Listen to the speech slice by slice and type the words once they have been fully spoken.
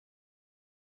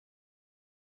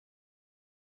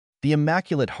The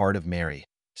Immaculate Heart of Mary,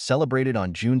 celebrated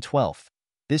on June 12th.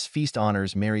 This feast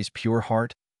honors Mary's pure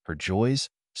heart, her joys,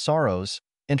 sorrows,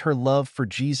 and her love for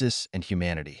Jesus and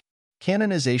humanity.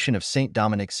 Canonization of Saint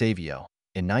Dominic Savio.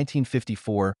 In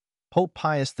 1954, Pope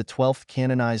Pius XII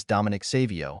canonized Dominic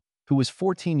Savio, who was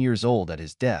 14 years old at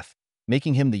his death,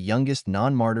 making him the youngest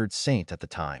non-martyred saint at the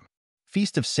time.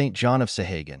 Feast of Saint John of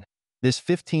Sahagun. This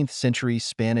 15th-century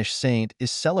Spanish saint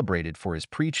is celebrated for his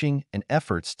preaching and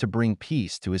efforts to bring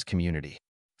peace to his community.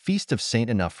 Feast of Saint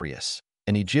Onufrius.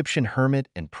 An Egyptian hermit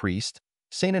and priest,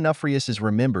 Saint Onufrius is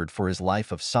remembered for his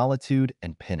life of solitude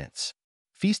and penance.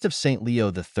 Feast of Saint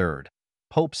Leo III.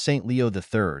 Pope Saint Leo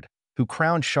III, who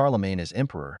crowned Charlemagne as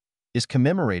emperor, is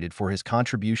commemorated for his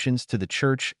contributions to the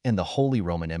Church and the Holy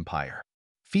Roman Empire.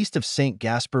 Feast of Saint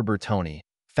Gaspar Bertone,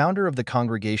 founder of the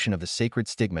Congregation of the Sacred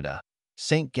Stigmata.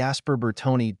 Saint Gaspar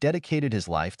Bertone dedicated his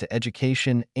life to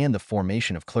education and the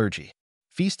formation of clergy.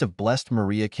 Feast of Blessed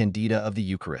Maria Candida of the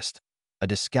Eucharist. A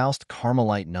Discalced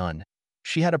Carmelite nun,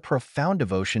 she had a profound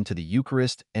devotion to the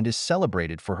Eucharist and is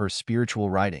celebrated for her spiritual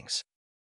writings.